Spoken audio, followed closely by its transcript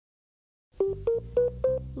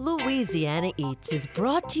Louisiana Eats is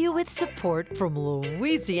brought to you with support from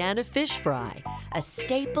Louisiana Fish Fry, a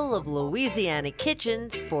staple of Louisiana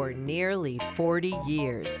kitchens for nearly 40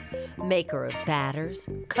 years. Maker of batters,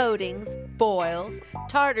 coatings, boils,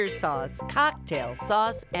 tartar sauce, cocktail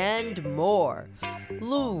sauce, and more.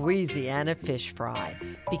 Louisiana Fish Fry,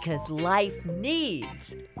 because life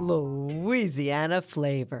needs Louisiana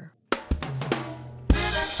flavor.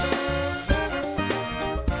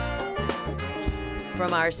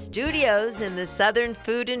 From our studios in the Southern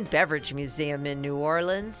Food and Beverage Museum in New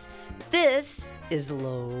Orleans, this is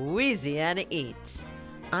Louisiana Eats.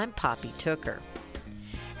 I'm Poppy Tooker.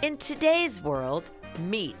 In today's world,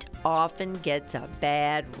 meat often gets a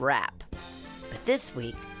bad rap. But this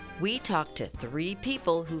week, we talk to three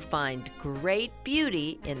people who find great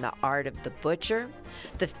beauty in the art of the butcher,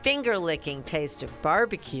 the finger-licking taste of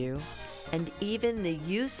barbecue, and even the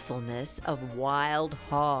usefulness of wild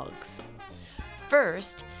hogs.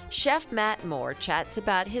 First, Chef Matt Moore chats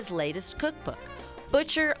about his latest cookbook,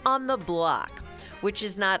 Butcher on the Block, which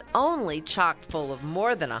is not only chock full of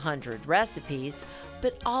more than 100 recipes,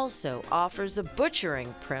 but also offers a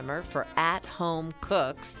butchering primer for at-home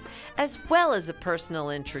cooks, as well as a personal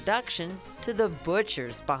introduction to the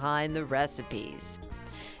butchers behind the recipes.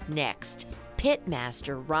 Next,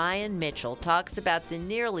 Pitmaster Ryan Mitchell talks about the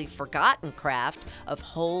nearly forgotten craft of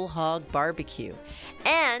whole hog barbecue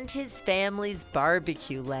and his family's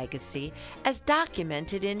barbecue legacy as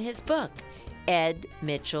documented in his book, Ed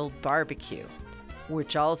Mitchell Barbecue,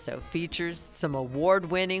 which also features some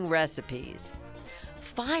award-winning recipes.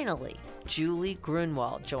 Finally, Julie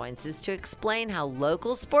Grunewald joins us to explain how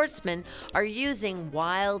local sportsmen are using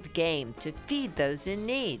wild game to feed those in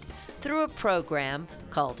need through a program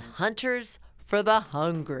called Hunters for the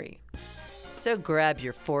Hungry. So grab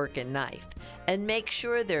your fork and knife and make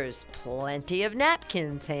sure there's plenty of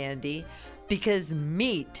napkins handy, because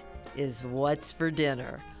meat is what's for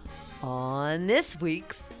dinner on this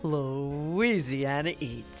week's Louisiana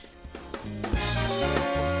Eats.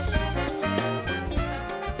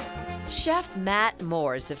 Chef Matt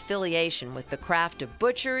Moore's affiliation with the craft of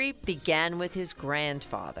butchery began with his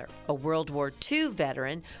grandfather, a World War II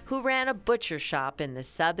veteran who ran a butcher shop in the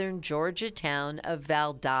southern Georgia town of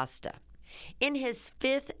Valdosta. In his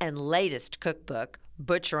fifth and latest cookbook,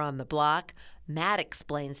 Butcher on the Block, Matt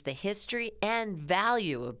explains the history and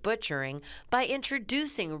value of butchering by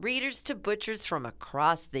introducing readers to butchers from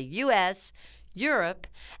across the U.S., Europe,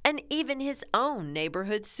 and even his own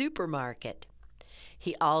neighborhood supermarket.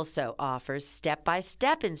 He also offers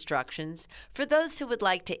step-by-step instructions for those who would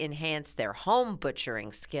like to enhance their home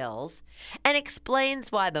butchering skills, and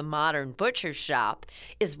explains why the modern butcher shop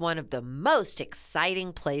is one of the most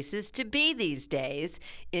exciting places to be these days,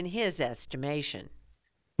 in his estimation.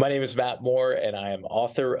 My name is Matt Moore, and I am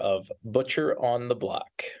author of Butcher on the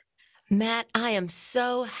Block. Matt, I am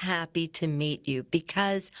so happy to meet you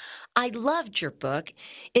because I loved your book.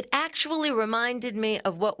 It actually reminded me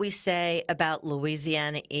of what we say about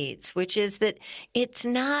Louisiana Eats, which is that it's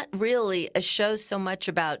not really a show so much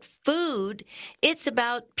about food, it's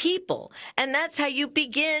about people. And that's how you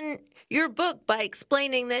begin your book, by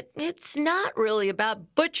explaining that it's not really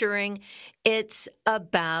about butchering, it's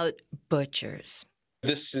about butchers.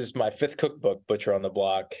 This is my fifth cookbook, Butcher on the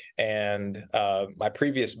Block, and my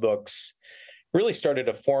previous books really started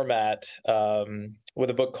a format with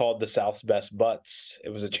a book called The South's Best Butts. It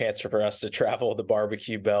was a chance for us to travel the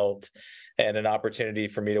barbecue belt, and an opportunity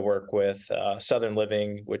for me to work with Southern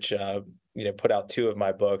Living, which put out two of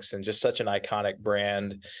my books, and just such an iconic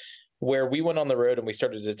brand, where we went on the road and we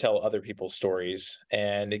started to tell other people's stories.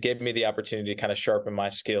 And it gave me the opportunity to kind of sharpen my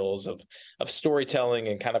skills of storytelling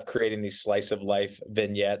and kind of creating these slice of life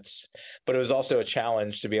vignettes. But it was also a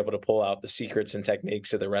challenge to be able to pull out the secrets and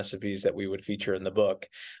techniques of the recipes that we would feature in the book.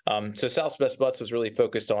 So South's Best Butts was really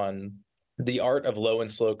focused on the art of low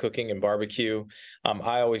and slow cooking and barbecue.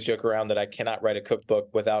 I always joke around that I cannot write a cookbook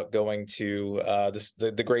without going to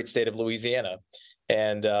the great state of Louisiana.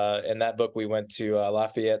 And in that book, we went to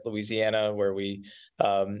Lafayette, Louisiana, where we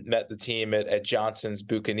met the team at Johnson's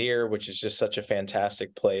Boucanier, which is just such a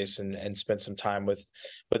fantastic place, and spent some time with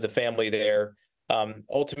the family there.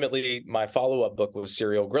 Ultimately, my follow-up book was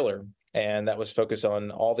Serial Griller, and that was focused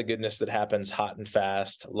on all the goodness that happens hot and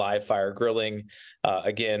fast, live fire grilling.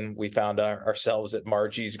 Again, we found ourselves at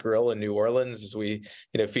Margie's Grill in New Orleans as we,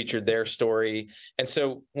 featured their story. And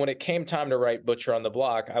so when it came time to write Butcher on the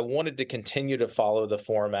Block, I wanted to continue to follow the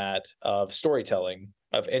format of storytelling.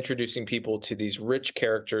 of introducing people to these rich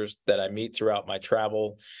characters that I meet throughout my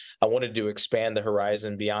travel. I wanted to expand the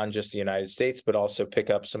horizon beyond just the United States, but also pick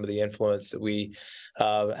up some of the influence that we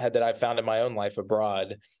had that I found in my own life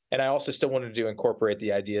abroad. And I also still wanted to incorporate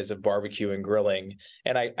the ideas of barbecue and grilling.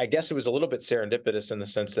 And I guess it was a little bit serendipitous in the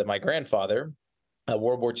sense that my grandfather, a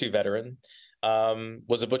World War II veteran,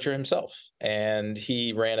 was a butcher himself, and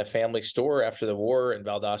he ran a family store after the war in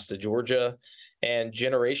Valdosta, Georgia. And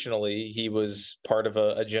generationally, he was part of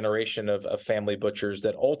a generation of family butchers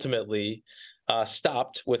that ultimately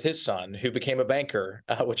stopped with his son, who became a banker,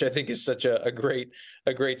 which I think is such a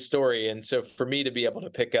great story. And so, for me to be able to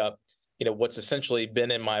pick up, what's essentially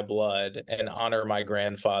been in my blood and honor my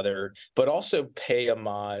grandfather, but also pay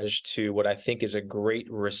homage to what I think is a great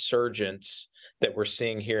resurgence that we're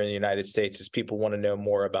seeing here in the United States as people want to know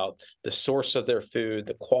more about the source of their food,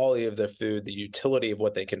 the quality of their food, the utility of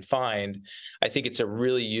what they can find. I think it's a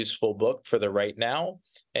really useful book for the right now,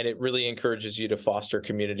 and it really encourages you to foster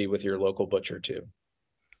community with your local butcher too.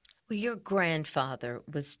 Well, your grandfather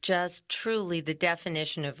was just truly the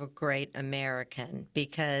definition of a great American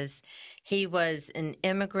because he was an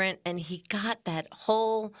immigrant and he got that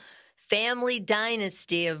whole family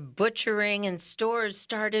dynasty of butchering and stores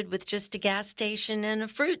started with just a gas station and a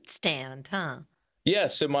fruit stand, huh? Yeah,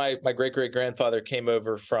 so my great great grandfather came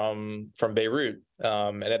over from Beirut,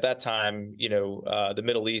 and at that time, the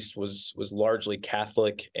Middle East was largely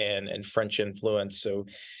Catholic and French influence. So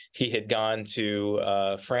he had gone to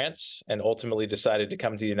France and ultimately decided to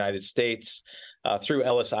come to the United States through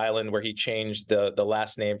Ellis Island, where he changed the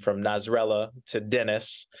last name from Nasrallah to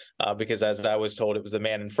Dennis, because as I was told, it was the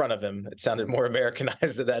man in front of him. It sounded more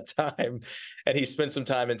Americanized at that time, and he spent some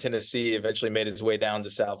time in Tennessee. Eventually, made his way down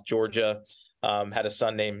to South Georgia. Had a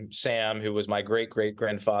son named Sam, who was my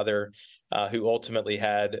great-great-grandfather, who ultimately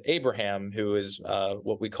had Abraham, who is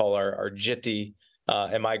what we call our Jiti,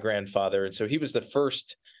 and my grandfather. And so he was the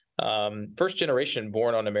first generation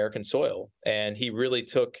born on American soil. And he really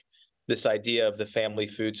took this idea of the family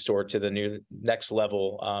food store to the next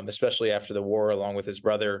level, especially after the war, along with his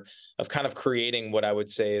brother, of kind of creating what I would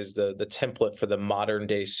say is the template for the modern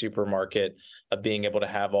day supermarket of being able to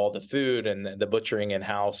have all the food and the butchering in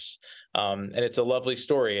house. And it's a lovely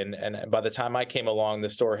story. And by the time I came along, the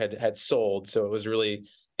store had sold. So it was really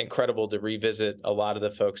incredible to revisit a lot of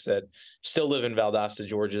the folks that still live in Valdosta,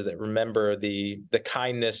 Georgia, that remember the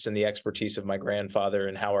kindness and the expertise of my grandfather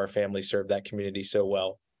and how our family served that community so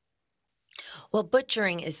well. Well,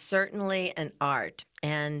 butchering is certainly an art.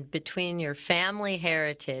 And between your family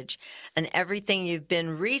heritage and everything you've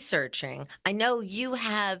been researching, I know you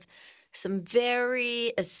have some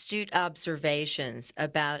very astute observations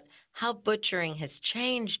about how butchering has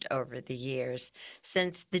changed over the years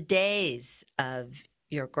since the days of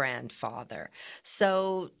your grandfather.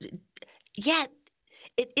 So, yet,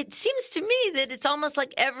 it seems to me that it's almost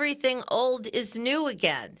like everything old is new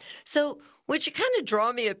again. So, would you kind of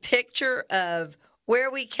draw me a picture of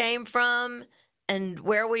where we came from and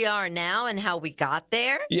where we are now and how we got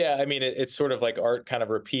there? Yeah, I mean, it's sort of like art kind of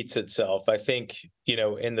repeats itself. I think,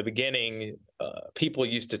 in the beginning, people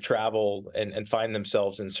used to travel and find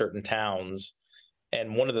themselves in certain towns.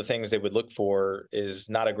 And one of the things they would look for is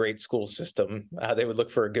not a great school system. They would look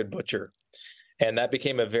for a good butcher. And that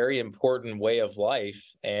became a very important way of life.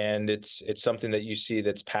 And it's something that you see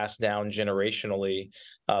that's passed down generationally,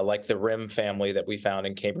 like the Rim family that we found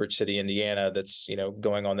in Cambridge City, Indiana, that's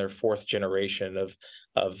going on their fourth generation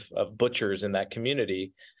of butchers in that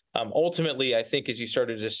community. Ultimately, I think as you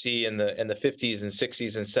started to see in the 50s and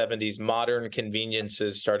 60s and 70s, modern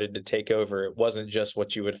conveniences started to take over. It wasn't just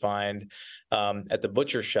what you would find at the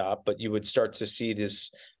butcher shop, but you would start to see this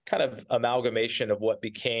kind of amalgamation of what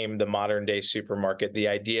became the modern day supermarket, the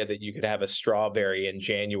idea that you could have a strawberry in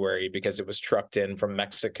January because it was trucked in from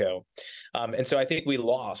Mexico. And so I think we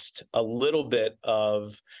lost a little bit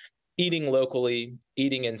of eating locally,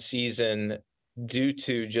 eating in season, due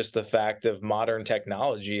to just the fact of modern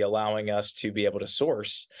technology allowing us to be able to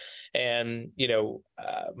source. And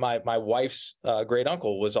my wife's great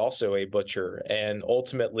uncle was also a butcher, and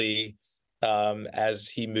ultimately, as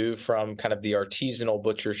he moved from kind of the artisanal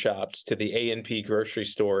butcher shops to the A&P grocery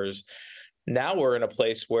stores, now we're in a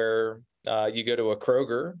place where you go to a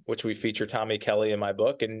Kroger, which we feature Tommy Kelly in my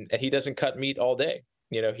book, and he doesn't cut meat all day.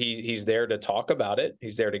 He's there to talk about it.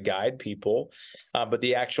 He's there to guide people, but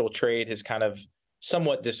the actual trade has kind of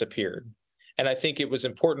somewhat disappeared. And I think it was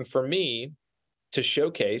important for me to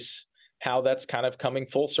showcase how that's kind of coming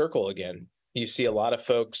full circle again. You see a lot of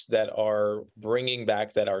folks that are bringing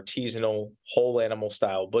back that artisanal whole animal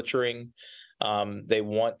style butchering. They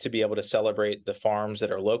want to be able to celebrate the farms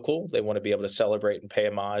that are local. They want to be able to celebrate and pay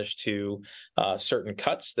homage to certain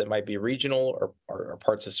cuts that might be regional or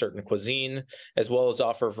parts of certain cuisine, as well as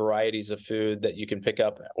offer varieties of food that you can pick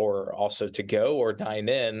up or also to go or dine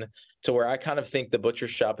in, to where I kind of think the butcher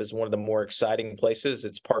shop is one of the more exciting places.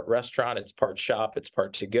 It's part restaurant, it's part shop, it's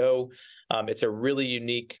part to go. It's a really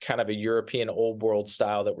unique kind of a European old world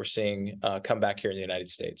style that we're seeing come back here in the United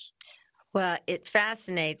States. Well, it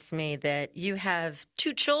fascinates me that you have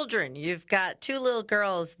two children. You've got two little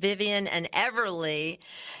girls, Vivian and Everly.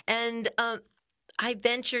 And I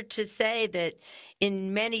venture to say that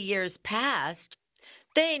in many years past,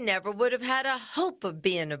 they never would have had a hope of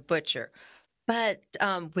being a butcher. But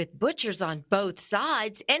with butchers on both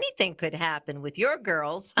sides, anything could happen with your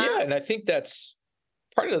girls, huh? Yeah, and I think that's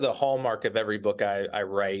part of the hallmark of every book I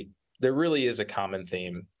write. There really is a common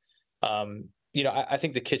theme. I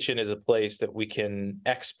think the kitchen is a place that we can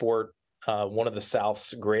export one of the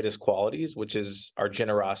South's greatest qualities, which is our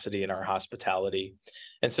generosity and our hospitality.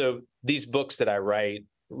 And so these books that I write,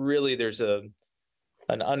 really, there's an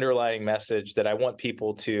underlying message that I want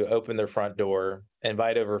people to open their front door,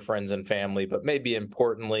 invite over friends and family, but maybe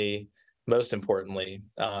most importantly,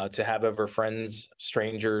 to have over friends,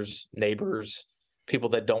 strangers, neighbors, people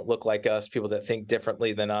that don't look like us, people that think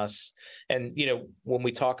differently than us. And, when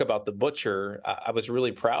we talk about the butcher, I was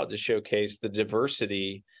really proud to showcase the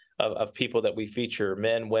diversity of people that we feature,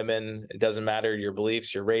 men, women. It doesn't matter your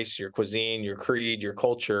beliefs, your race, your cuisine, your creed, your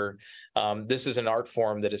culture. This is an art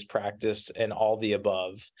form that is practiced in all the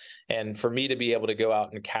above. And for me to be able to go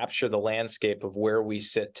out and capture the landscape of where we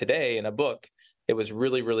sit today in a book, it was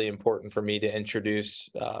really, really important for me to introduce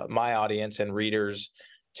my audience and readers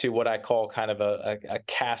to what I call kind of a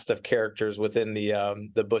cast of characters within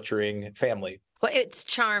the butchering family. Well, it's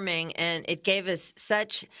charming, and it gave us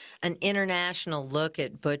such an international look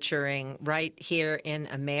at butchering right here in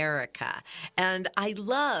America. And I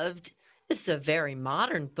loved this is a very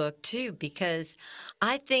modern book, too, because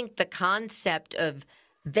I think the concept of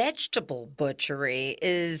vegetable butchery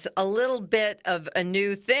is a little bit of a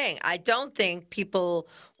new thing. I don't think people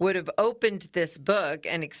would have opened this book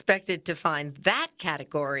and expected to find that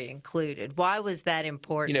category included. Why was that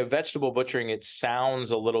important? Vegetable butchering, it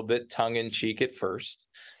sounds a little bit tongue in cheek at first,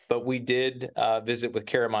 but we did visit with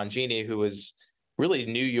Cara Mangini, who was really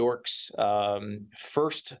New York's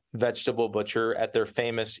first vegetable butcher at their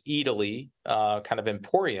famous Eataly kind of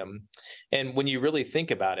emporium. And when you really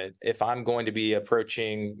think about it, if I'm going to be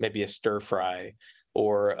approaching maybe a stir fry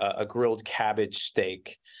or a grilled cabbage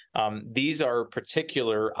steak, these are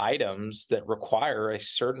particular items that require a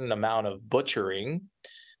certain amount of butchering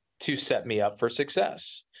to set me up for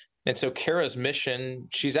success. And so Kara's mission,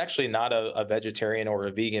 she's actually not a vegetarian or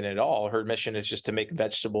a vegan at all. Her mission is just to make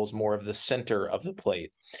vegetables more of the center of the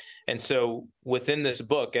plate. And so within this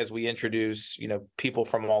book, as we introduce, people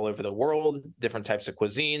from all over the world, different types of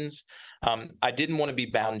cuisines, I didn't want to be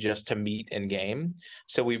bound just to meat and game.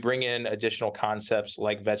 So we bring in additional concepts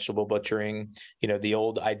like vegetable butchering. The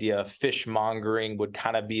old idea of fishmongering would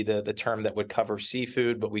kind of be the term that would cover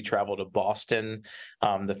seafood, but we travel to Boston,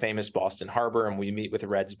 the famous Boston Harbor, and we meet with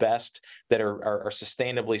Red's Best that are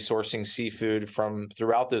sustainably sourcing seafood from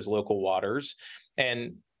throughout those local waters.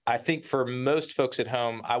 And I think for most folks at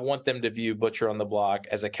home, I want them to view Butcher on the Block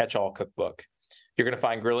as a catch-all cookbook. You're going to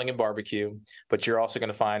find grilling and barbecue, but you're also going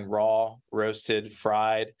to find raw, roasted,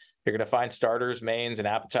 fried. You're going to find starters, mains, and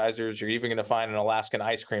appetizers. You're even going to find an Alaskan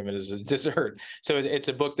ice cream as a dessert. So it's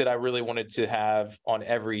a book that I really wanted to have on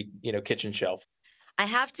every, kitchen shelf. I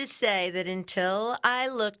have to say that until I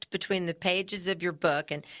looked between the pages of your book,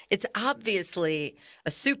 and it's obviously a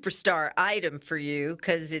superstar item for you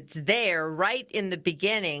because it's there right in the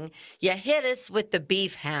beginning, you hit us with the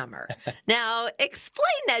beef hammer. Now, explain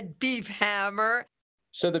that beef hammer.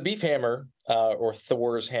 So the beef hammer, or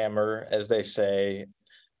Thor's hammer, as they say,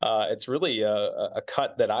 it's really a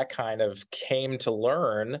cut that I kind of came to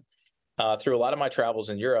learn through a lot of my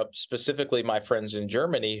travels in Europe, specifically my friends in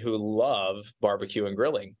Germany who love barbecue and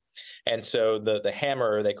grilling. And so the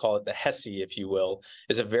hammer, they call it the Hesse, if you will,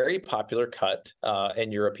 is a very popular cut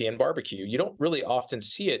in European barbecue. You don't really often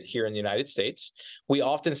see it here in the United States. We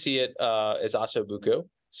often see it as osso buco.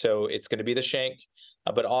 So it's going to be the shank,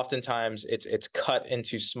 but oftentimes it's cut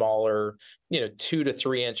into smaller, 2 to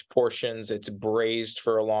 3 inch portions. It's braised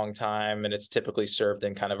for a long time, and it's typically served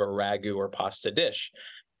in kind of a ragu or pasta dish.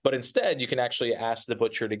 But instead, you can actually ask the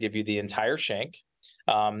butcher to give you the entire shank.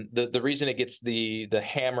 The reason it gets the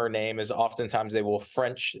hammer name is oftentimes they will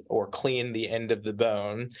French or clean the end of the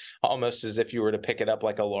bone, almost as if you were to pick it up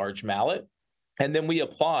like a large mallet. And then we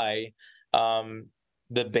apply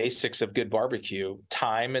the basics of good barbecue.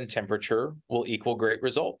 Time and temperature will equal great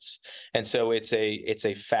results. And so it's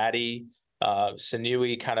a fatty,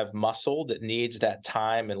 sinewy kind of muscle that needs that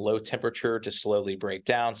time and low temperature to slowly break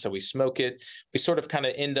down. So we smoke it. We sort of kind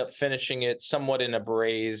of end up finishing it somewhat in a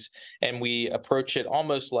braise, and we approach it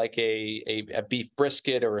almost like a beef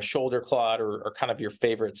brisket or a shoulder clod, or kind of your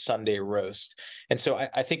favorite Sunday roast. And so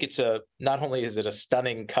I think not only is it a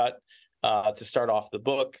stunning cut to start off the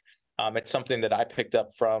book, it's something that I picked up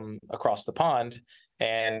from across the pond,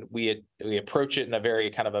 and we approach it in a very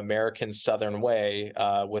kind of American Southern way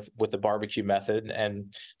with the barbecue method,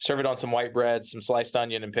 and serve it on some white bread, some sliced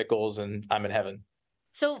onion and pickles, and I'm in heaven.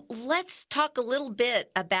 So let's talk a little bit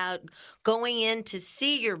about going in to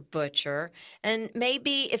see your butcher, and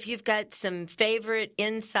maybe if you've got some favorite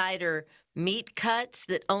insider meat cuts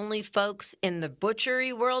that only folks in the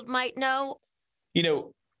butchery world might know. You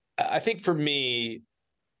know, I think for me,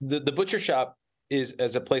 the butcher shop is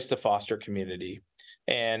as a place to foster community.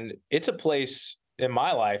 And it's a place in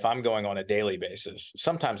my life I'm going on a daily basis,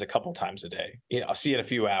 sometimes a couple times a day. I'll see you in a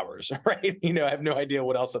few hours, right? I have no idea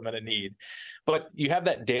what else I'm going to need. But you have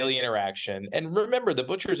that daily interaction. And remember, the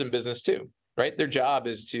butcher's in business too, right? Their job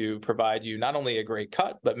is to provide you not only a great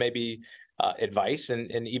cut, but maybe advice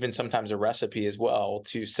and even sometimes a recipe as well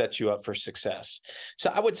to set you up for success.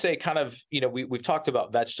 So I would say kind of, we've talked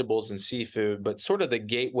about vegetables and seafood, but sort of the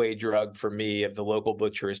gateway drug for me of the local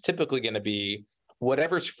butcher is typically going to be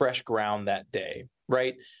whatever's fresh ground that day,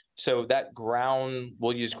 right? So that ground,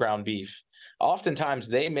 we'll use ground beef. Oftentimes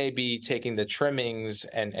they may be taking the trimmings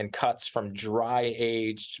and cuts from dry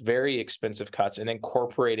aged, very expensive cuts and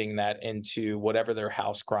incorporating that into whatever their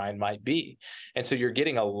house grind might be. And so you're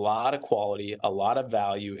getting a lot of quality, a lot of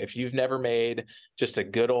value. If you've never made just a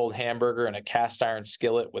good old hamburger in a cast iron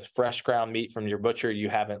skillet with fresh ground meat from your butcher, you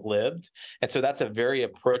haven't lived. And so that's a very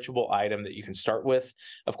approachable item that you can start with.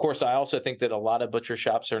 Of course, I also think that a lot of butcher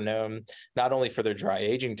shops are known not only for their dry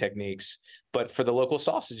aging techniques, but for the local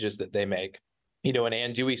sausages that they make. An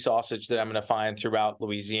andouille sausage that I'm going to find throughout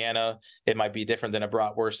Louisiana, it might be different than a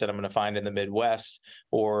bratwurst that I'm going to find in the Midwest,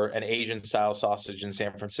 or an Asian style sausage in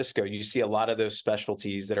San Francisco. You see a lot of those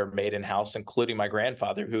specialties that are made in house, including my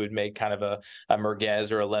grandfather, who would make kind of a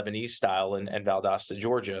merguez or a Lebanese style in Valdosta,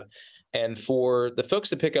 Georgia. And for the folks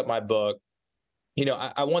that pick up my book,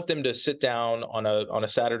 I want them to sit down on a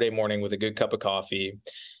Saturday morning with a good cup of coffee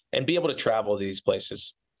and be able to travel to these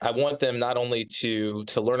places. I want them not only to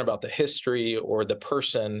learn about the history or the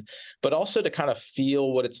person, but also to kind of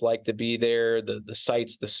feel what it's like to be there, the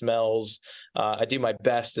sights, the smells. I do my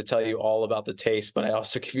best to tell you all about the taste, but I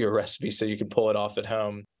also give you a recipe so you can pull it off at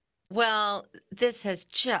home. Well, this has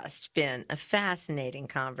just been a fascinating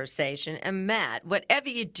conversation. And Matt, whatever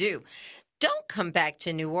you do, don't come back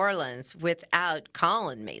to New Orleans without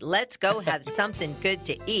calling me. Let's go have something good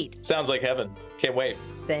to eat. Sounds like heaven. Can't wait.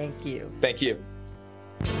 Thank you. Thank you.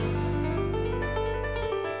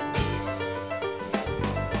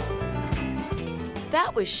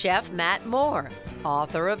 That was Chef Matt Moore,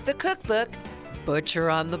 author of the cookbook, Butcher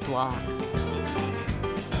on the Block.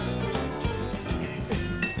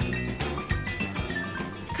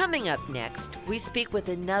 Coming up next, we speak with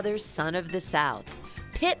another son of the South,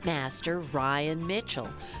 Pitmaster Ryan Mitchell,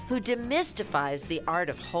 who demystifies the art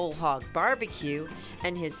of whole hog barbecue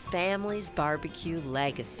and his family's barbecue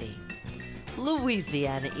legacy.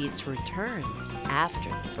 Louisiana Eats returns after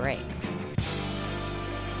the break.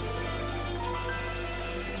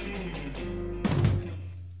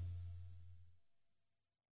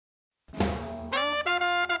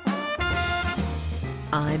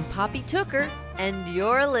 I'm Poppy Tooker, and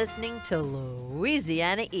you're listening to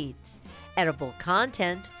Louisiana Eats, edible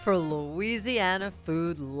content for Louisiana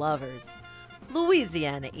food lovers.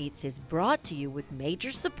 Louisiana Eats is brought to you with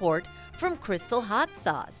major support from Crystal Hot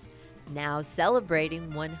Sauce, now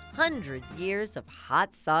celebrating 100 years of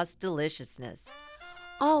hot sauce deliciousness.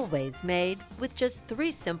 Always made with just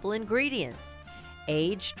 3 simple ingredients: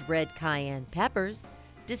 aged red cayenne peppers,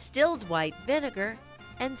 distilled white vinegar,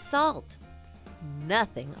 and salt.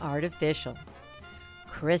 Nothing artificial.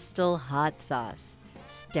 Crystal Hot Sauce.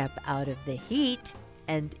 Step out of the heat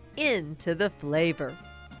and into the flavor.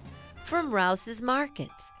 From Rouse's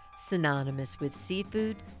Markets, synonymous with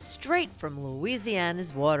seafood straight from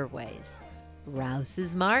Louisiana's waterways.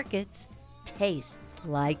 Rouse's Markets tastes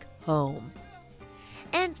like home.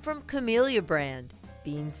 And from Camellia Brand,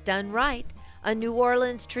 beans done right, a New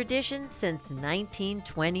Orleans tradition since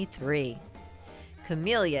 1923.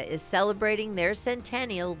 Camellia is celebrating their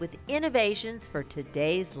centennial with innovations for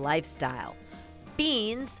today's lifestyle.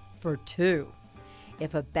 Beans for 2.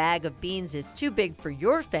 If a bag of beans is too big for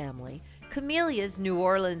your family, Camellia's New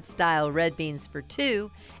Orleans-style red beans for two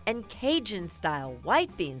and Cajun-style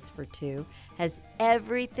white beans for two has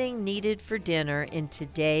everything needed for dinner in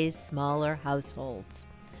today's smaller households.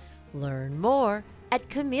 Learn more at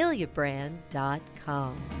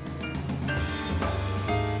camelliabrand.com.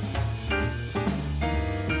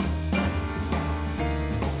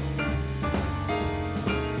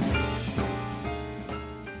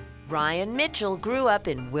 Ryan Mitchell grew up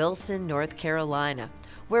in Wilson, North Carolina,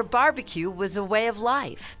 where barbecue was a way of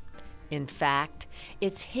life. In fact,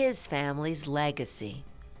 it's his family's legacy.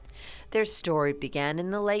 Their story began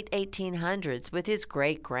in the late 1800s with his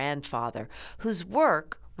great-grandfather, whose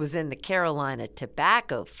work was in the Carolina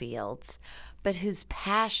tobacco fields, but whose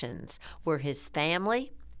passions were his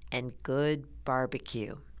family and good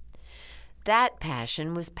barbecue. That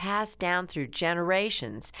passion was passed down through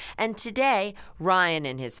generations, and today Ryan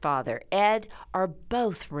and his father Ed are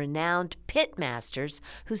both renowned pitmasters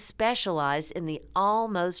who specialize in the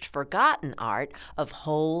almost forgotten art of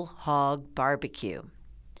whole hog barbecue.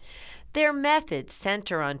 Their methods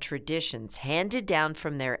center on traditions handed down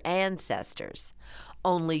from their ancestors.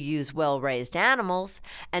 Only use well-raised animals,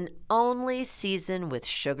 and only season with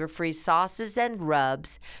sugar-free sauces and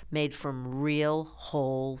rubs made from real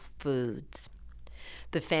whole foods.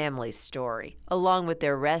 The family story, along with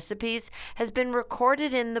their recipes, has been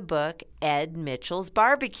recorded in the book Ed Mitchell's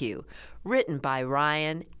Barbecue, written by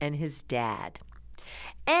Ryan and his dad.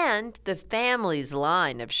 And the family's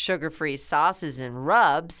line of sugar-free sauces and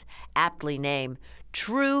rubs, aptly named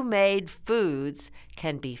True Made Foods,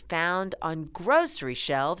 can be found on grocery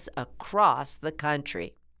shelves across the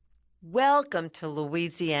country. Welcome to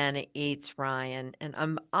Louisiana Eats, Ryan, and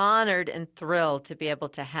I'm honored and thrilled to be able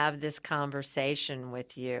to have this conversation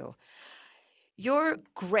with you. Your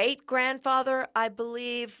great-grandfather, I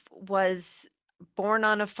believe, was born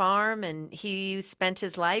on a farm and he spent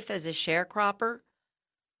his life as a sharecropper.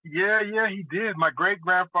 Yeah, he did. My great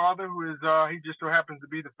grandfather, who is he just so happens to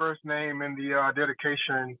be the first name in the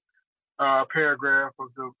dedication paragraph of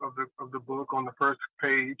the book on the first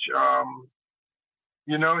page.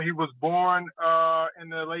 He was born in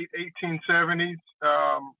the late 1870s,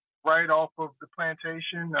 right off of the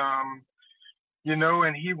plantation.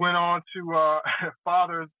 And he went on to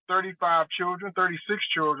father 35 children, 36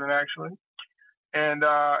 children actually. And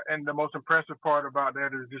the most impressive part about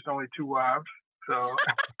that is just only 2 wives. So.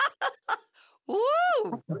 Woo!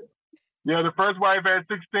 Yeah, the first wife had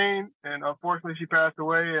 16, and unfortunately she passed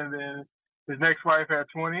away, and then his next wife had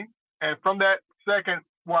 20. And from that second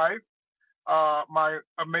wife, my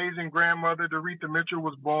amazing grandmother, Doretha Mitchell,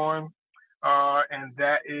 was born, and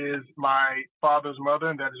that is my father's mother,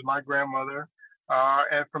 and that is my grandmother.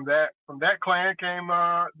 And from that clan came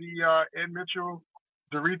the Ed Mitchell,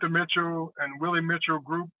 Doretha Mitchell, and Willie Mitchell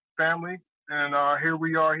group family. And here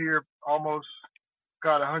we are here almost,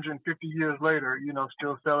 150 years later,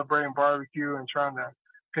 still celebrating barbecue and trying to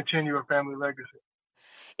continue a family legacy.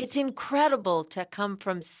 It's incredible to come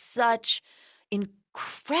from such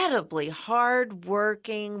incredibly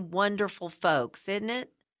hardworking, wonderful folks, isn't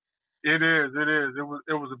it? It is.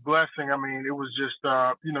 It was a blessing. I mean, it was just,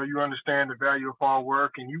 you understand the value of hard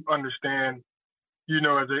work, and you understand,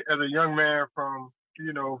 as a young man from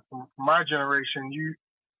my generation, you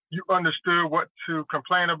understood what to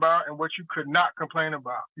complain about and what you could not complain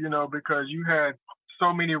about, because you had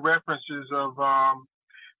so many references of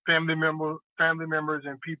family members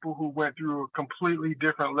and people who went through a completely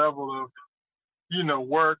different level of,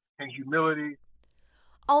 work and humility.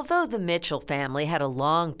 Although the Mitchell family had a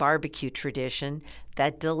long barbecue tradition,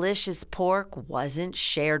 that delicious pork wasn't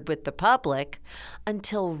shared with the public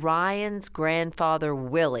until Ryan's grandfather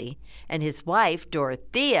Willie and his wife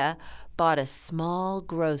Dorothea bought a small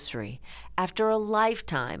grocery after a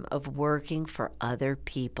lifetime of working for other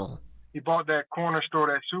people. He bought that corner store,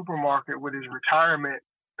 that supermarket with his retirement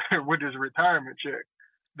check.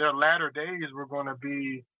 Their latter days were going to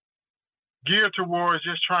be geared towards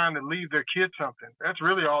just trying to leave their kids something. That's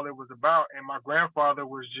really all it was about. And my grandfather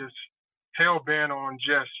was just hell-bent on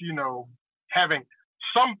just, having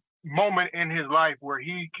some moment in his life where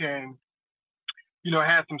he can,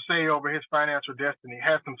 have some say over his financial destiny,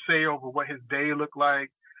 have some say over what his day looked like,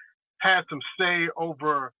 have some say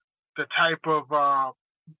over the type of,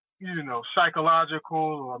 psychological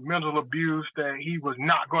or mental abuse that he was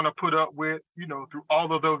not going to put up with, through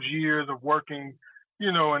all of those years of working,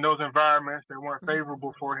 in those environments that weren't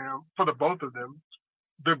favorable for him, for the both of them.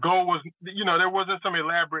 The goal was, there wasn't some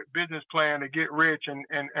elaborate business plan to get rich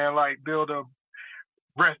and like build a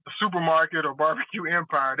supermarket or barbecue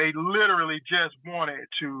empire. They literally just wanted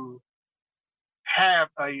to have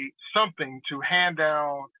something to hand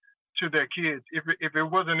down to their kids if it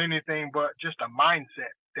wasn't anything but just a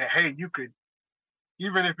mindset that, hey, you could,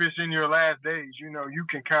 even if it's in your last days, you know, you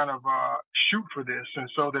can kind of shoot for this. And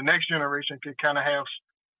so the next generation can kind of have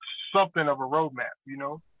something of a roadmap, you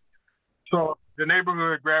know? So the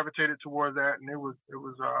neighborhood gravitated towards that, and it was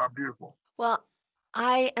beautiful. Well,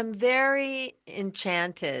 I am very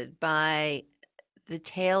enchanted by the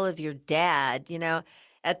tale of your dad. You know,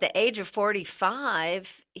 at the age of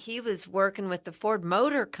 45, he was working with the Ford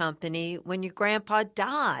Motor Company when your grandpa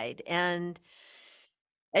died. And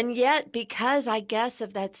yet, because I guess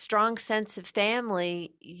of that strong sense of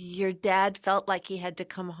family, your dad felt like he had to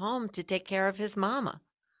come home to take care of his mama.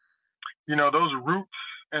 You know, those roots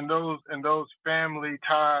and those family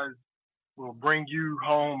ties will bring you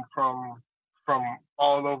home from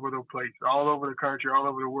all over the place, all over the country, all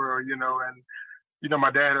over the world, you know. And you know,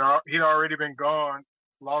 my dad, he'd already been gone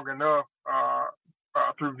long enough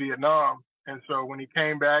through Vietnam. And so when he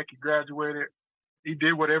came back, he graduated, he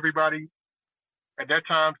did what everybody at that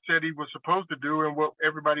time said he was supposed to do and what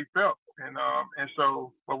everybody felt. And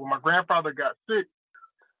so, but when my grandfather got sick,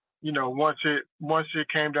 you know, once it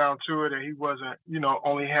came down to it and he wasn't, you know,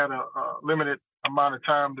 only had a limited amount of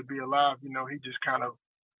time to be alive, you know, he just kind of,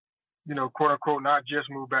 you know, quote unquote, not just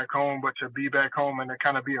move back home, but to be back home and to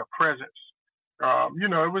kind of be a presence. You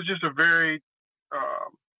know, it was just a very,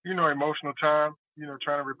 you know, emotional time, you know,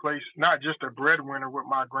 trying to replace not just a breadwinner with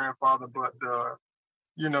my grandfather, but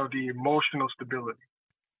you know, the emotional stability.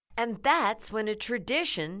 And that's when a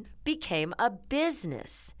tradition became a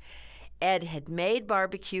business. Ed had made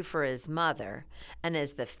barbecue for his mother, and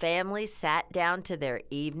as the family sat down to their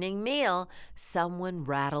evening meal, someone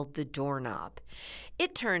rattled the doorknob.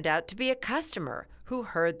 It turned out to be a customer who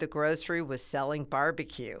heard the grocery was selling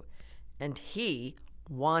barbecue, and he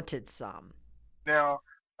wanted some. Now,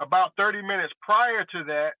 about 30 minutes prior to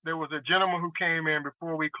that, there was a gentleman who came in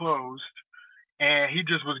before we closed, and he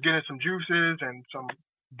just was getting some juices and some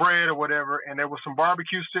bread or whatever, and there was some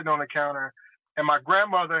barbecue sitting on the counter. And my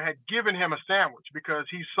grandmother had given him a sandwich because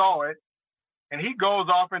he saw it, and he goes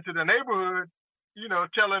off into the neighborhood, you know,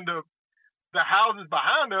 telling the houses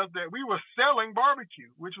behind us that we were selling barbecue,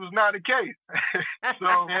 which was not the case.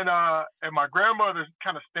 So, and my grandmother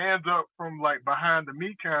kind of stands up from like behind the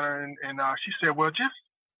meat counter, and she said, well,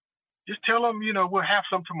 just tell them, you know, we'll have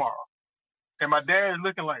some tomorrow. And my dad is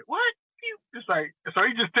looking like, what? It's like, so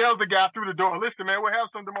he just tells the guy through the door, listen, man, we'll have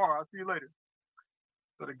some tomorrow. I'll see you later.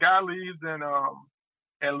 So the guy leaves, and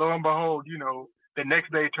lo and behold, you know, the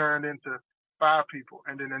next day turned into 5 people,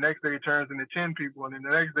 and then the next day turns into 10 people, and then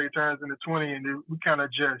the next day turns into 20, and we kind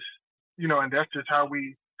of just, you know, and that's just how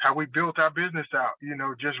we built our business out, you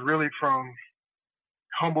know, just really from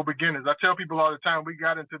humble beginnings. I tell people all the time, we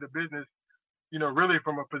got into the business, you know, really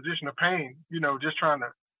from a position of pain, you know, just trying to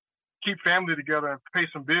keep family together and pay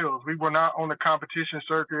some bills. We were not on the competition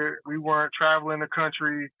circuit. We weren't traveling the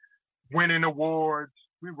country, winning awards.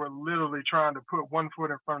 We were literally trying to put one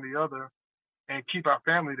foot in front of the other and keep our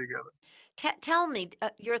family together. Tell me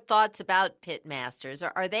your thoughts about pitmasters.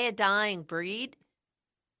 Are they a dying breed?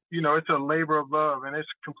 You know, it's a labor of love, and it's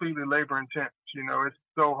completely labor intense. You know, it's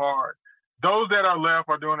so hard. Those that are left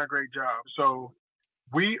are doing a great job. So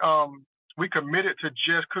we committed to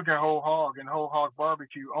just cooking whole hog and whole hog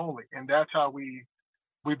barbecue only, and that's how we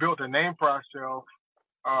built a name for ourselves.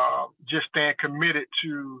 Just staying committed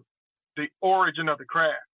to the origin of the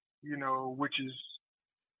craft, you know, which is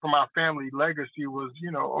from our family legacy was,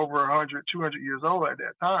 you know, over 100, 200 years old at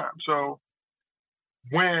that time. So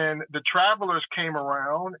when the travelers came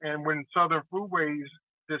around and when Southern Foodways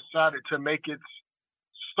decided to make its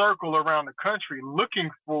circle around the country looking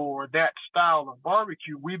for that style of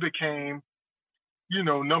barbecue, we became, you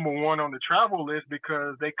know, number one on the travel list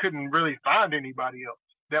because they couldn't really find anybody else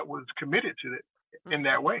that was committed to it in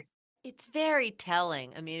that way. It's very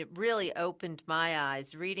telling. I mean, it really opened my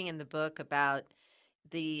eyes reading in the book about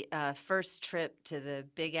the first trip to the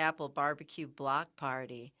Big Apple barbecue block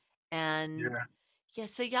party. And yeah,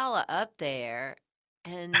 so y'all are up there,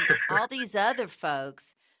 and all these other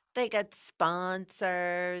folks, they got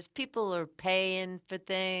sponsors, people are paying for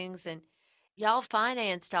things, and y'all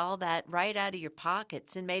financed all that right out of your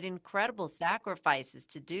pockets and made incredible sacrifices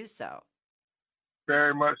to do so.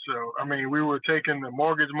 Very much so. I mean, we were taking the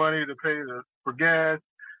mortgage money to pay for gas,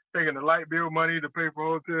 taking the light bill money to pay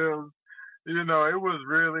for hotels. You know, it was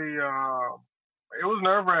really, it was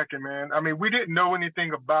nerve-wracking, man. I mean, we didn't know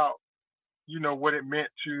anything about, you know, what it meant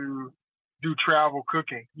to do travel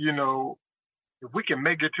cooking. You know, if we can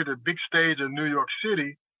make it to the big stage of New York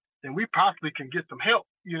City, then we possibly can get some help.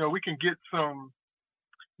 You know, we can get some,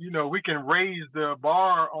 you know, we can raise the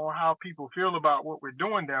bar on how people feel about what we're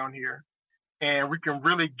doing down here. And we can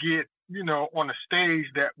really get on a stage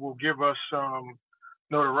that will give us some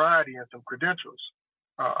notoriety and some credentials.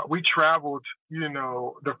 We traveled,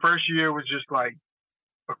 the first year was just like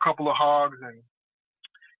a couple of hogs and,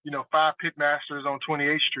 5 pitmasters on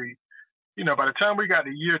 28th Street. By the time we got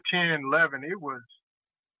to year 10, 11, it was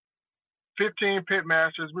 15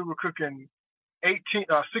 pitmasters. We were cooking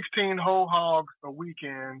 16 whole hogs a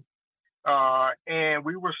weekend, and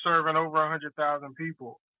we were serving over 100,000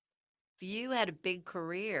 people. You had a big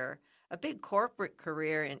career, a big corporate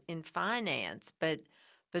career in finance, but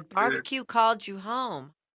barbecue called you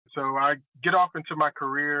home. So I get off into my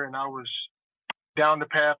career, and I was down the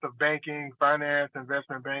path of banking, finance,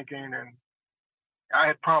 investment banking, and I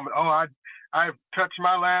had promised, I've touched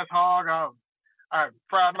my last hog, I've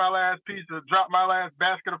fried my last pizza, dropped my last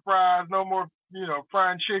basket of fries, no more,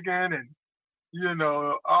 frying chicken, and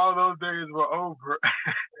all those days were over.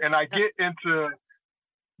 And I get into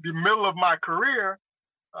the middle of my career,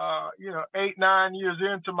 8, 9 years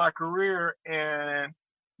into my career, and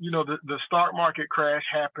the stock market crash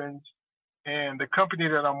happens, and the company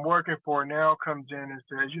that I'm working for now comes in and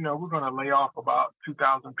says, we're going to lay off about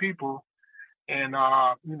 2,000 people, and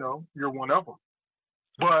you're one of them.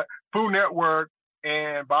 But Food Network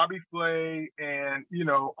and Bobby Flay and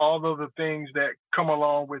all of the things that come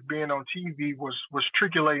along with being on TV was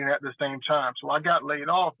trickulating at the same time. So I got laid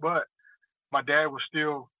off, but my dad was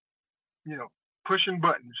still pushing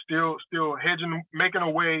buttons, still hedging, making a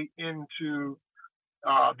way into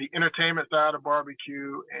the entertainment side of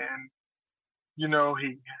barbecue. And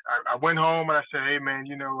I went home and I said, hey man,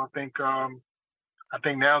 I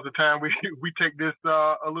think now's the time we take this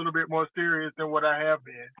a little bit more serious than what I have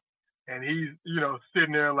been. And he's,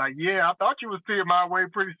 sitting there like, yeah, I thought you would see it my way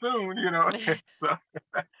pretty soon, So.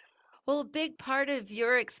 Well, a big part of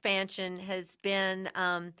your expansion has been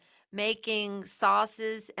making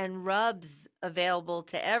sauces and rubs available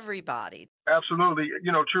to everybody. Absolutely.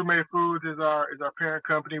 True Made Foods is our parent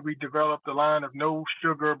company. We developed a line of no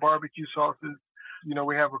sugar barbecue sauces.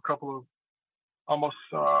 We have a couple of almost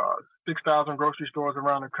 6,000 grocery stores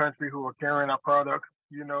around the country who are carrying our products,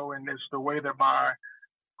 and it's the way that my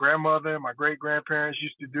grandmother and my great-grandparents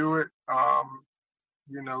used to do it,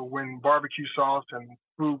 when barbecue sauce and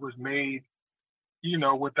food was made,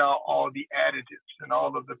 without all the additives and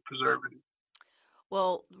all of the preservatives.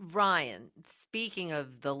 Well, Ryan, speaking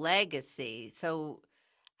of the legacy, so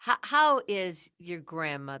how is your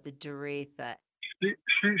grandmother, Doretha?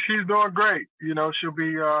 She's doing great. She'll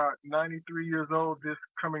be 93 years old this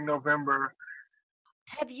coming November.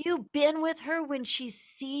 Have you been with her when she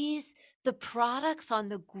sees the products on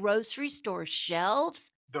the grocery store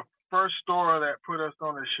shelves? The first store that put us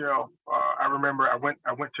on the shelf, I remember I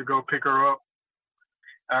went to go pick her up.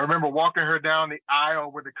 I remember walking her down the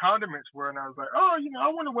aisle where the condiments were, and I was like, oh, I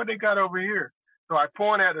wonder what they got over here. So I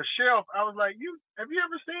pointed at the shelf. I was like, have you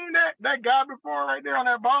ever seen that guy before right there on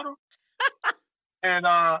that bottle? And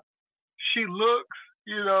she looks,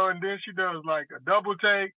 and then she does like a double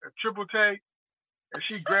take, a triple take, and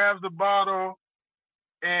she grabs the bottle,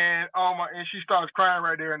 and she starts crying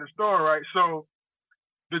right there in the store, right? So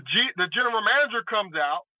the general manager comes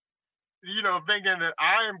out, thinking that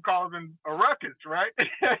I am causing a ruckus, right?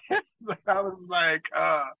 I was like,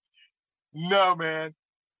 no, man.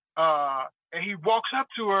 And he walks up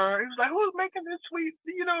to her. He was like, who's making this sweet,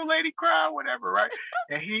 lady cry, whatever, right?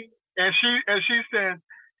 And she says,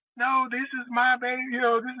 no, this is my baby.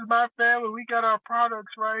 This is my family. We got our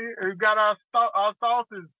products right here. We got our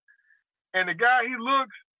sauces. And the guy, he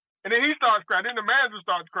looks, and then he starts crying. Then the manager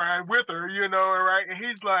starts crying with her, right? And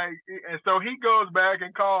he's like, and so he goes back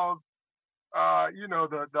and calls,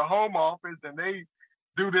 the home office, and they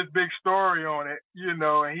do this big story on it,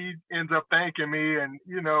 and he ends up thanking me and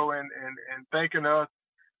thanking us.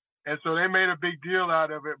 And so they made a big deal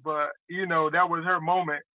out of it. But, that was her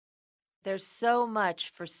moment. There's so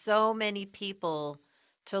much for so many people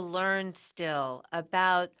to learn still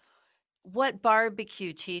about what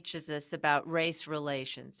barbecue teaches us about race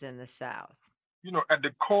relations in the South. At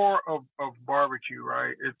the core of barbecue,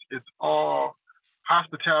 right, it's all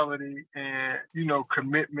hospitality and,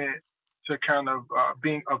 commitment to kind of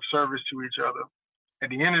being of service to each other.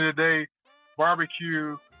 At the end of the day,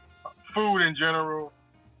 barbecue, food in general,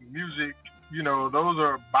 music, those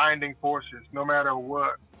are binding forces no matter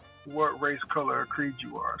what race, color, or creed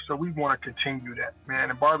you are. So we want to continue that,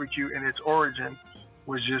 man. And barbecue in its origin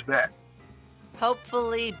was just that.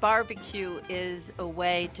 Hopefully, barbecue is a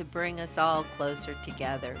way to bring us all closer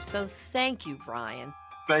together. So thank you, Ryan.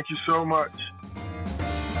 Thank you so much.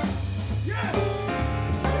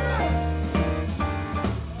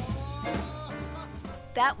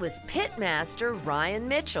 That was Pitmaster Ryan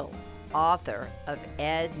Mitchell. author of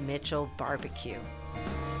Ed Mitchell Barbeque.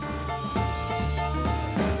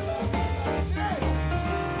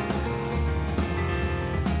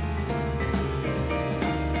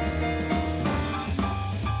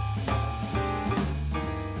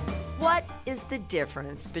 What is the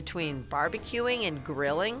difference between barbecuing and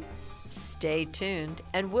grilling? Stay tuned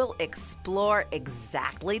and we'll explore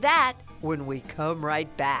exactly that when we come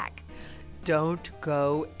right back. Don't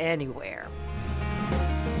go anywhere.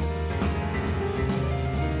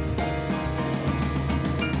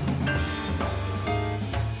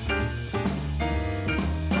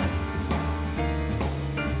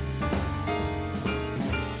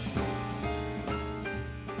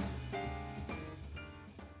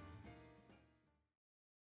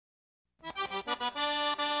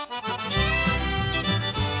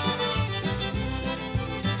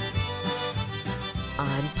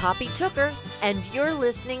 I'm Poppy Tooker, and you're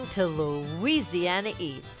listening to Louisiana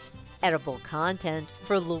Eats, edible content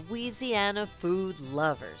for Louisiana food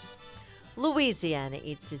lovers. Louisiana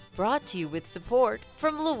Eats is brought to you with support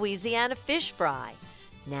from Louisiana Fish Fry,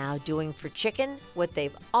 now doing for chicken what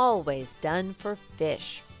they've always done for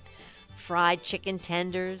fish. Fried chicken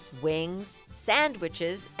tenders, wings,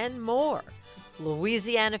 sandwiches, and more.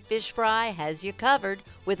 Louisiana Fish Fry has you covered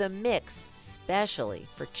with a mix specially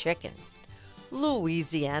for chicken.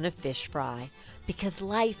 Louisiana Fish Fry, because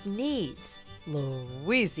life needs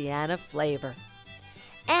Louisiana flavor.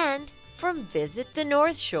 And from Visit the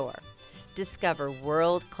North Shore. Discover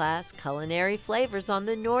world-class culinary flavors on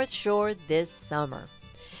the North Shore this summer.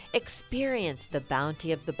 Experience the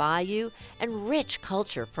bounty of the bayou and rich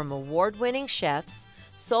culture from award-winning chefs,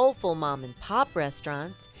 soulful mom-and-pop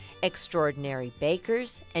restaurants, extraordinary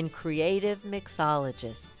bakers, and creative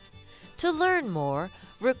mixologists. To learn more,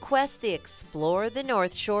 request the Explore the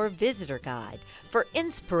North Shore Visitor Guide for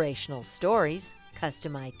inspirational stories,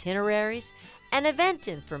 custom itineraries, and event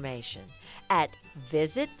information at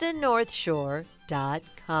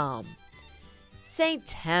visitthenorthshore.com. St.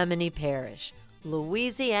 Tammany Parish,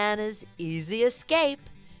 Louisiana's easy escape,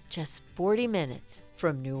 just 40 minutes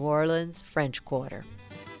from New Orleans, French Quarter.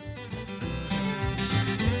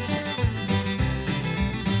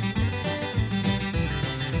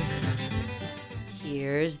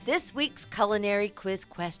 Here's this week's culinary quiz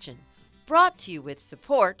question, brought to you with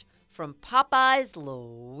support from Popeye's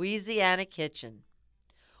Louisiana Kitchen.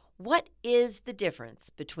 What is the difference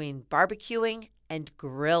between barbecuing and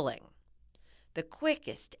grilling? The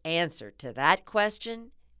quickest answer to that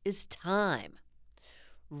question is time.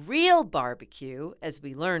 Real barbecue, as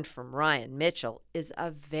we learned from Ryan Mitchell, is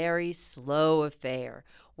a very slow affair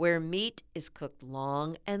where meat is cooked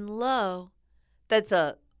long and low. That's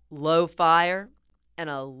a low fire and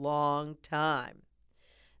a long time.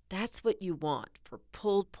 That's what you want for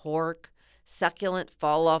pulled pork, succulent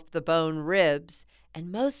fall-off-the-bone ribs,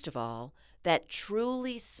 and most of all, that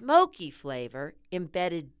truly smoky flavor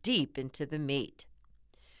embedded deep into the meat.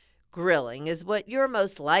 Grilling is what you're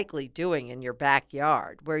most likely doing in your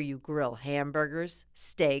backyard, where you grill hamburgers,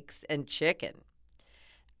 steaks, and chicken.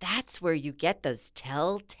 That's where you get those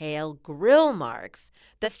telltale grill marks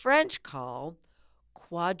the French call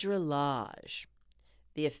quadrillage.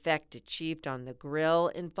 The effect achieved on the grill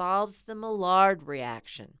involves the Maillard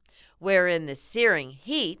reaction, wherein the searing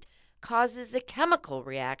heat causes a chemical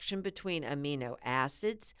reaction between amino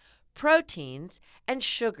acids, proteins, and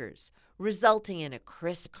sugars, resulting in a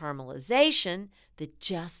crisp caramelization that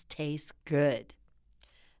just tastes good.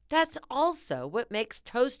 That's also what makes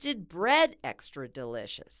toasted bread extra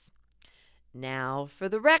delicious. Now, for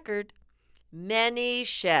the record, many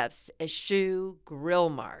chefs eschew grill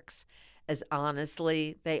marks, as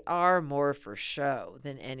honestly, they are more for show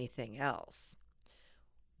than anything else.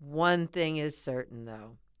 One thing is certain,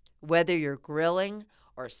 though. Whether you're grilling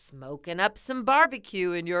or smoking up some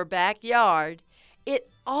barbecue in your backyard, it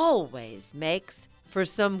always makes for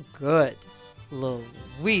some good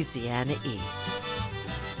Louisiana Eats.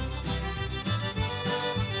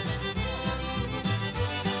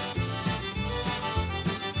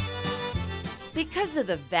 Because of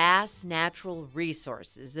the vast natural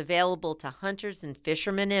resources available to hunters and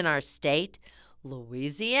fishermen in our state,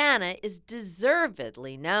 Louisiana is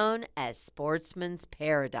deservedly known as sportsmen's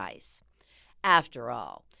paradise. After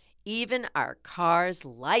all, even our cars'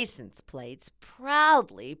 license plates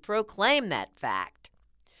proudly proclaim that fact.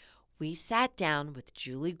 We sat down with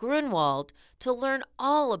Julie Grunewald to learn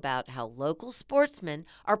all about how local sportsmen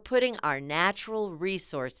are putting our natural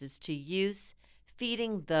resources to use,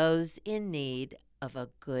 feeding those in need of a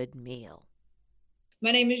good meal.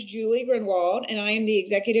 My name is Julie Grunewald, and I am the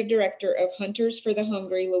Executive Director of Hunters for the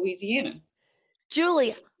Hungry, Louisiana.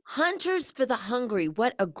 Julie, Hunters for the Hungry.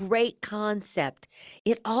 What a great concept.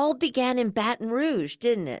 It all began in Baton Rouge,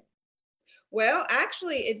 didn't it? Well,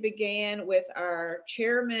 actually, it began with our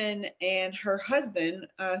chairman and her husband,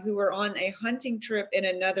 who were on a hunting trip in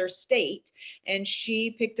another state. And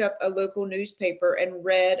she picked up a local newspaper and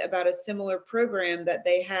read about a similar program that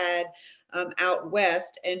they had out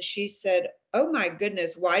west. And she said, "Oh my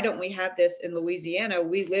goodness, why don't we have this in Louisiana?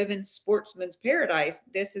 We live in sportsman's paradise.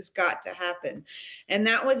 This has got to happen." And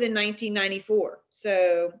that was in 1994.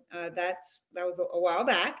 So that was a while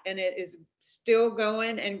back, and it is still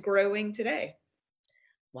going and growing today.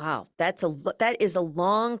 Wow, that is a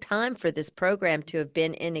long time for this program to have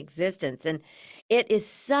been in existence, and it is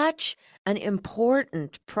such an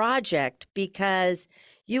important project because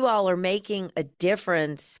you all are making a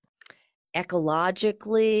difference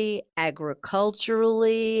ecologically,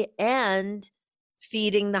 agriculturally, and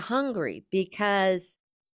feeding the hungry because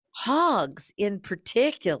hogs in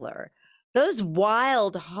particular, those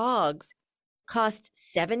wild hogs cost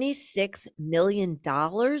 $76 million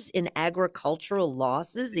in agricultural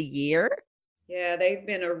losses a year. Yeah, they've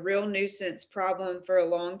been a real nuisance problem for a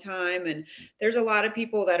long time. And there's a lot of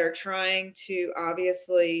people that are trying to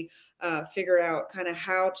obviously figure out kind of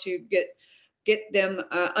how to get them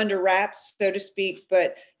under wraps, so to speak.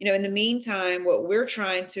 But in the meantime, what we're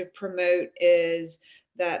trying to promote is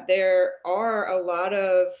that there are a lot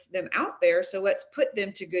of them out there. So let's put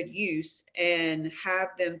them to good use and have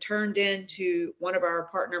them turned into one of our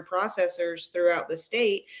partner processors throughout the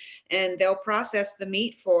state, and they'll process the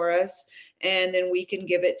meat for us, and then we can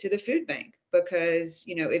give it to the food bank because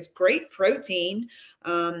it's great protein,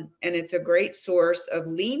 and it's a great source of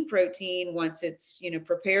lean protein once it's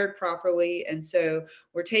prepared properly. And so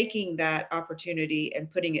we're taking that opportunity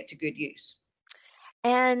and putting it to good use.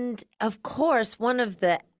 And of course, one of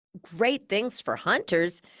the great things for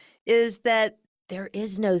hunters is that there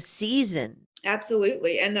is no season.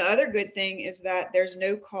 Absolutely. And the other good thing is that there's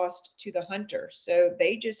no cost to the hunter. So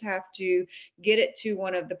they just have to get it to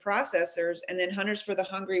one of the processors, and then Hunters for the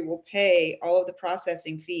Hungry will pay all of the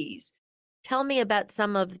processing fees. Tell me about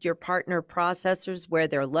some of your partner processors, where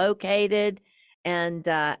they're located, and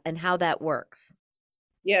how that works.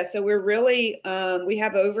 Yeah, so we're really, we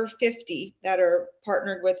have over 50 that are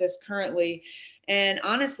partnered with us currently. And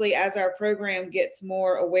honestly, as our program gets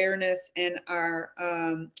more awareness and our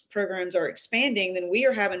programs are expanding, then we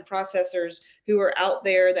are having processors who are out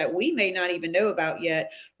there that we may not even know about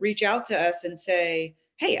yet reach out to us and say,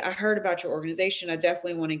 "Hey, I heard about your organization. I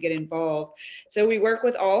definitely want to get involved." So we work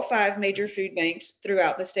with all 5 major food banks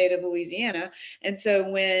throughout the state of Louisiana. And so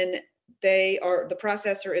when the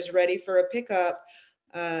processor is ready for a pickup,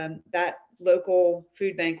 that local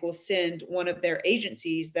food bank will send one of their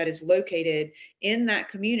agencies that is located in that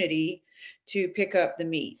community to pick up the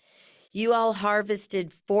meat. You all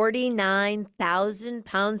harvested 49,000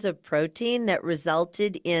 pounds of protein that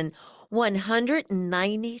resulted in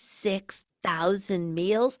 196,000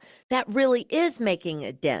 meals. That really is making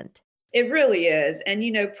a dent. It really is. And,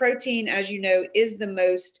 protein, as you know, is the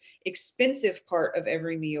most expensive part of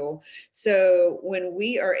every meal. So when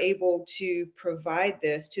we are able to provide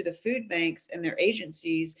this to the food banks and their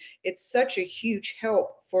agencies, it's such a huge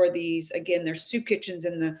help for these, again, there's soup kitchens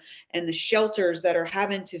and the shelters that are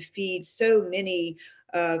having to feed so many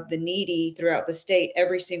of the needy throughout the state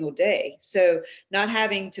every single day. So not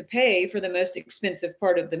having to pay for the most expensive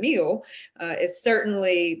part of the meal is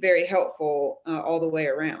certainly very helpful all the way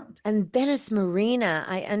around. And Venice Marina,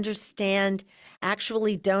 I understand,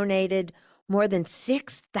 actually donated more than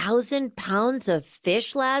 6,000 pounds of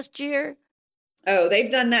fish last year. Oh, they've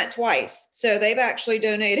done that twice. So they've actually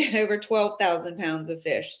donated over 12,000 pounds of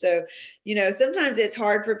fish. So, sometimes it's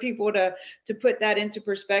hard for people to put that into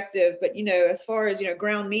perspective. But, as far as,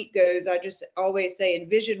 ground meat goes, I just always say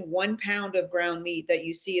envision 1 pound of ground meat that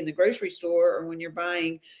you see in the grocery store or when you're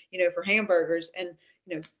buying, for hamburgers, and,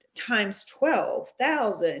 times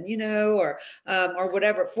 12,000, or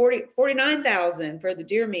whatever, 49,000 for the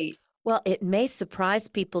deer meat. Well, it may surprise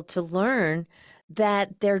people to learn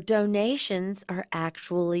that their donations are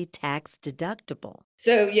actually tax deductible.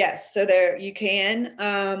 So yes, so there you can,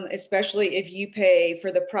 especially if you pay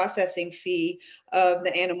for the processing fee of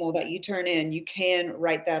the animal that you turn in, you can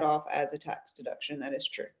write that off as a tax deduction. That is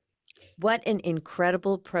true. What an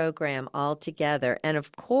incredible program altogether. And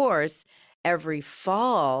of course, every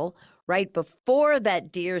fall, right before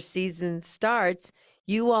that deer season starts,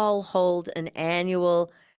 you all hold an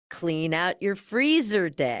annual Clean Out Your Freezer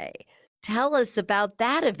Day. Tell us about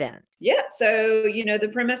that event. Yeah, so the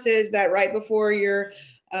premise is that right before you're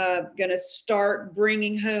going to start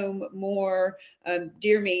bringing home more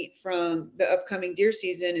deer meat from the upcoming deer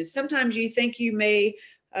season, is sometimes you think you may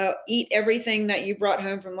eat everything that you brought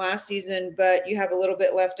home from last season, but you have a little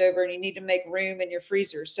bit left over and you need to make room in your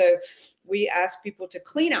freezer. So we ask people to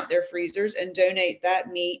clean out their freezers and donate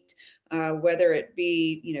that meat, whether it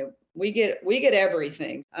be, we get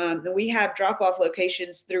everything. We have drop-off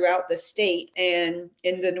locations throughout the state, and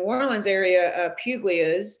in the New Orleans area,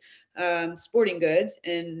 Puglia's Sporting Goods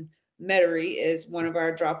and Metairie is one of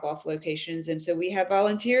our drop-off locations. And so we have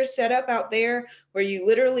volunteers set up out there where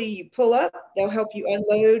you pull up, they'll help you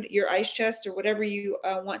unload your ice chest or whatever you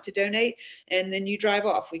want to donate, and then you drive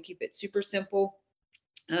off. We keep it super simple.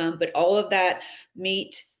 But all of that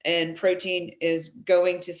meat and protein is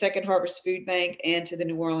going to Second Harvest Food Bank and to the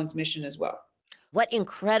New Orleans Mission as well. What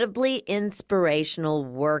incredibly inspirational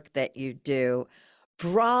work that you do.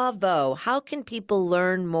 Bravo. How can people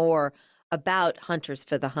learn more about Hunters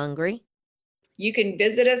for the Hungry? You can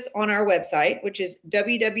visit us on our website, which is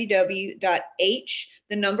www.la.org.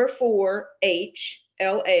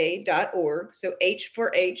 So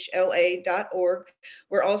h4hla.org.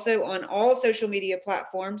 We're also on all social media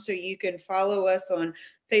platforms, so you can follow us on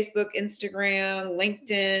Facebook, Instagram,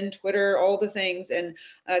 LinkedIn, Twitter, all the things, and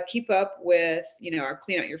keep up with, our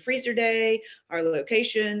Clean Out Your Freezer Day, our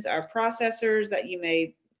locations, our processors that you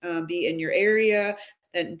may be in your area.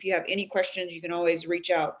 And if you have any questions, you can always reach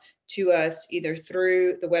out to us either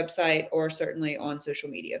through the website or certainly on social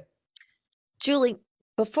media. Julie,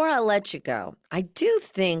 before I let you go, I do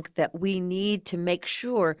think that we need to make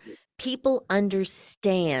sure people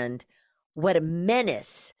understand what a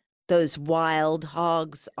menace those wild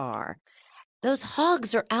hogs are. Those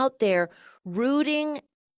hogs are out there rooting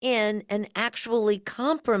in and actually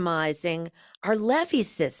compromising our levee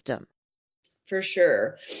system. For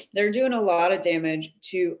sure. They're doing a lot of damage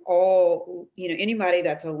to all, anybody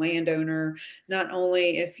that's a landowner, not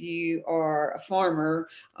only if you are a farmer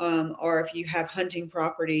or if you have hunting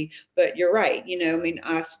property, but you're right.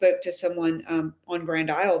 I spoke to someone on Grand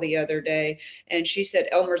Isle the other day, and she said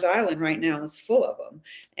Elmer's Island right now is full of them.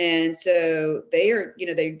 And so they are,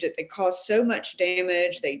 they cause so much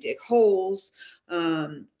damage. They dig holes.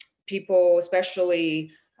 People,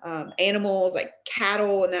 especially animals like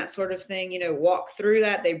cattle and that sort of thing, walk through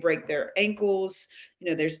that, they break their ankles,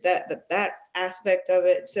 there's that aspect of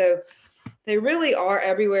it. So they really are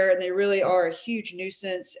everywhere, and they really are a huge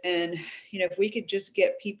nuisance. And if we could just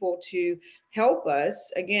get people to help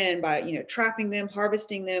us again by trapping them,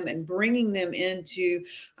 harvesting them, and bringing them into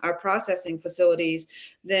our processing facilities,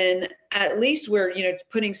 then at least we're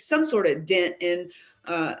putting some sort of dent in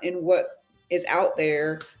what is out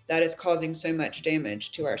there that is causing so much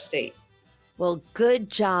damage to our state. Well, good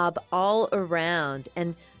job all around.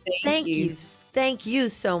 And thank you. Thank you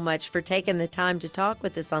so much for taking the time to talk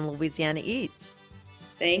with us on Louisiana Eats.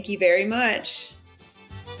 Thank you very much.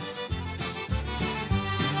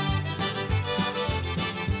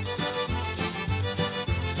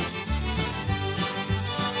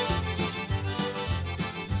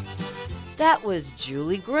 That was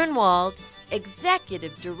Julie Grunewald,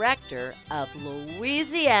 Executive Director of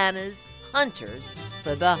Louisiana's Hunters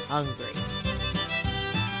for the Hungry.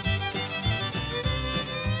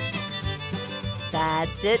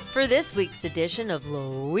 That's it for this week's edition of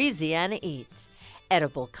Louisiana Eats,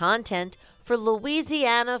 edible content for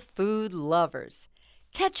Louisiana food lovers.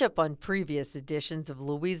 Catch up on previous editions of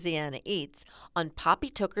Louisiana Eats on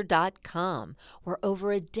poppytooker.com, where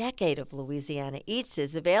over a decade of Louisiana Eats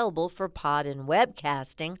is available for pod and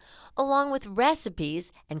webcasting, along with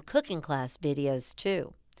recipes and cooking class videos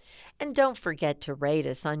too. And don't forget to rate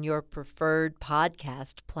us on your preferred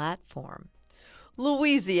podcast platform.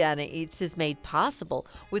 Louisiana Eats is made possible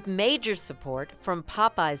with major support from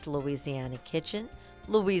Popeye's Louisiana Kitchen,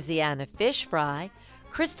 Louisiana Fish Fry,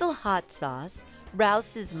 Crystal Hot Sauce,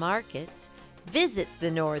 Rouse's Markets, Visit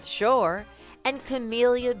the North Shore, and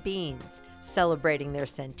Camellia Beans, celebrating their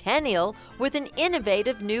centennial with an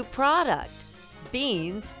innovative new product,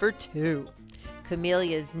 Beans for Two.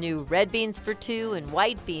 Camellia's new red beans for two and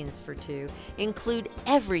white beans for two include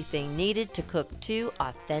everything needed to cook two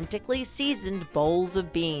authentically seasoned bowls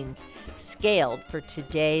of beans, scaled for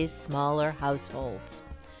today's smaller households.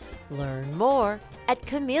 Learn more at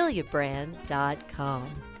camelliabrand.com.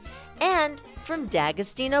 And from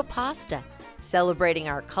D'Agostino Pasta, celebrating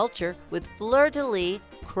our culture with fleur-de-lis,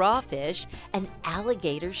 crawfish, and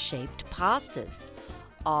alligator-shaped pastas.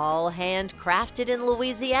 All handcrafted in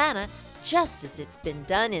Louisiana, just as it's been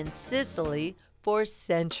done in Sicily for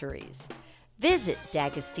centuries. Visit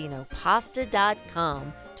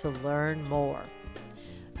d'agostinopasta.com to learn more.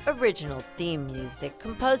 Original theme music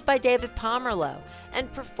composed by David Pomerleau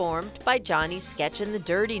and performed by Johnny Sketch and the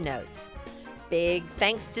Dirty Notes. Big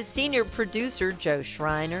thanks to senior producer Joe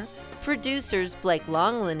Schreiner, producers Blake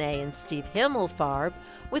Longlinay and Steve Himmelfarb,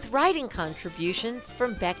 with writing contributions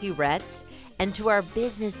from Becky Retz, and to our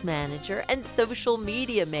business manager and social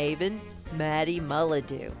media maven, Maddie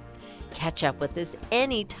Mullidew. Catch up with us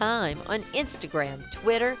anytime on Instagram,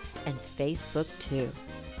 Twitter, and Facebook too.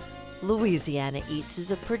 Louisiana Eats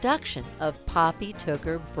is a production of Poppy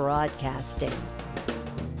Tooker Broadcasting.